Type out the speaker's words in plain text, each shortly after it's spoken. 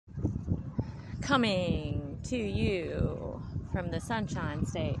Coming to you from the Sunshine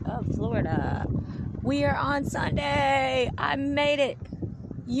State of Florida. We are on Sunday. I made it.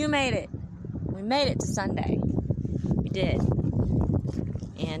 You made it. We made it to Sunday. We did.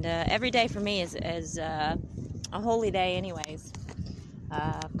 And every day for me is a holy day anyways.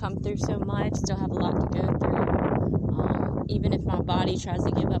 I've come through so much, still have a lot to go through. Even if my body tries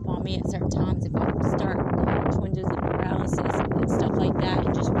to give up on me at certain times, if I start twinges of paralysis and stuff like that,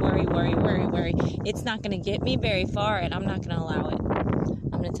 and just worry, it's not going to get me very far, and I'm not going to allow it.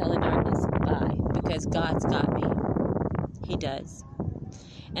 I'm going to tell the darkness bye, because God's got me. He does.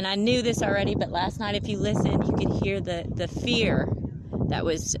 And I knew this already, but last night, if you listened, you could hear the fear that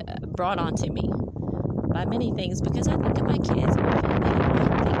was brought onto me by many things, because I think of my kids and my family.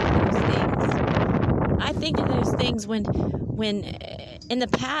 I think of those things when in the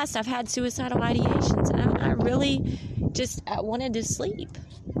past I've had suicidal ideations, and I really I wanted to sleep,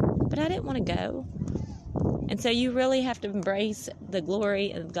 but I didn't want to go. And so you really have to embrace the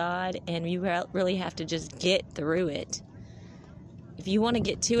glory of God, and you really have to just get through it. If you want to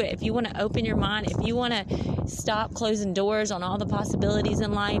get to it, if you want to open your mind, if you want to stop closing doors on all the possibilities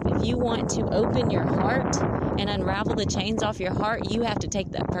in life, if you want to open your heart and unravel the chains off your heart, you have to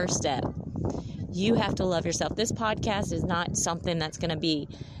take that first step. You have to love yourself. This podcast is not something that's going to be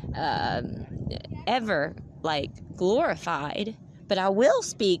ever glorified, but I will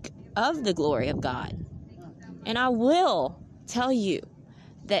speak of the glory of God. And I will tell you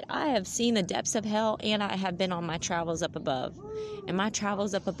that I have seen the depths of hell, and I have been on my travels up above. And my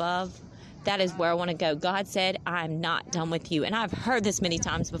travels up above, that is where I want to go. God said, I'm not done with you. And I've heard this many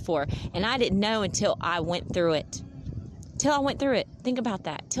times before, and I didn't know until I went through it. Think about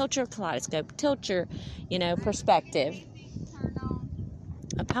that. Tilt your kaleidoscope. Tilt your, perspective.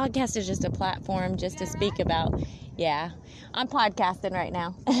 A podcast is just a platform just to speak about. Yeah, I'm podcasting right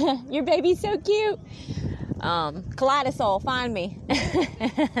now. Your baby's so cute. Kaleidosol, find me.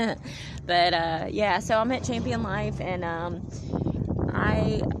 But so I'm at Champion Life, and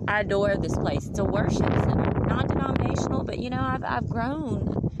I adore this place. It's a worship center, non-denominational, but I've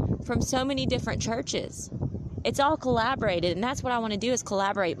grown from so many different churches. It's all collaborated, and that's what I want to do, is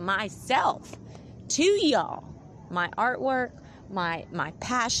collaborate myself to y'all. My artwork, my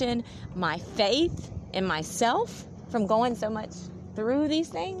passion, my faith in myself from going so much through these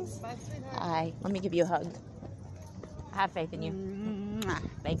things. Let me give you a hug. I have faith in you.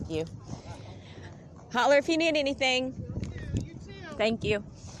 Thank you. Holler if you need anything. Thank you.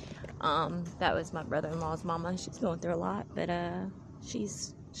 That was my brother-in-law's mama. She's going through a lot, but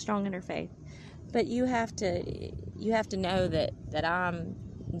she's strong in her faith. But you have to know that I'm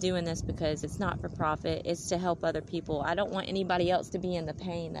doing this because it's not for profit. It's to help other people. I don't want anybody else to be in the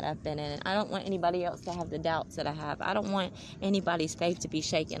pain that I've been in. I don't want anybody else to have the doubts that I have. I don't want anybody's faith to be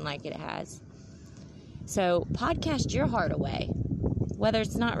shaken like it has. So podcast your heart away. Whether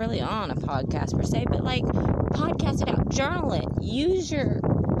it's not really on a podcast per se, but podcast it out. Journal it. Use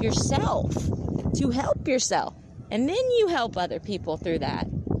yourself to help yourself. And then you help other people through that.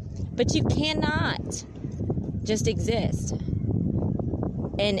 But you cannot just exist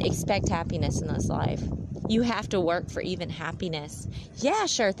and expect happiness in this life. You have to work for even happiness. Yeah,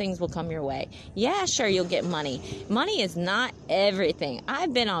 sure, things will come your way. Yeah, sure, you'll get money. Money is not everything.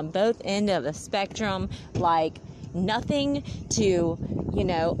 I've been on both ends of the spectrum, nothing to,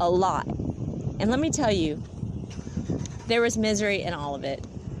 a lot. And let me tell you, there was misery in all of it.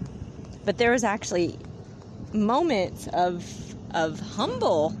 But there was actually moments of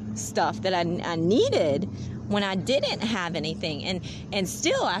humble stuff that I needed when I didn't have anything, and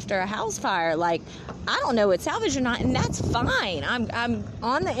still after a house fire, I don't know it's salvage or not, and that's fine. I'm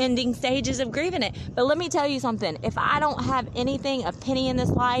on the ending stages of grieving it. But let me tell you something: if I don't have anything, a penny in this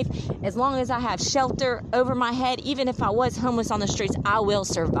life, as long as I have shelter over my head, even if I was homeless on the streets, I will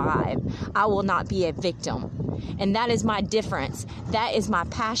survive. I will not be a victim. And that is my difference. That is my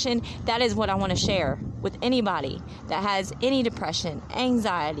passion. That is what I want to share with anybody that has any depression,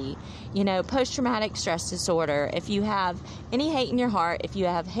 anxiety, post-traumatic stress disorder. If you have any hate in your heart, if you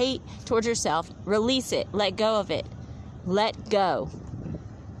have hate towards yourself, release it. Let go of it. Let go.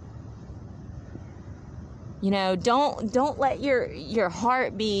 Don't let your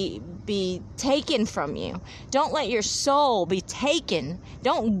heart be taken from you. Don't let your soul be taken.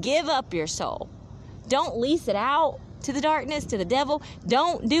 Don't give up your soul. Don't lease it out to the darkness, to the devil.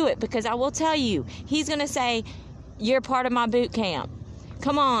 Don't do it, because I will tell you, he's going to say, you're part of my boot camp.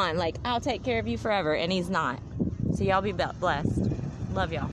 Come on, I'll take care of you forever. And he's not. So y'all be blessed. Love y'all.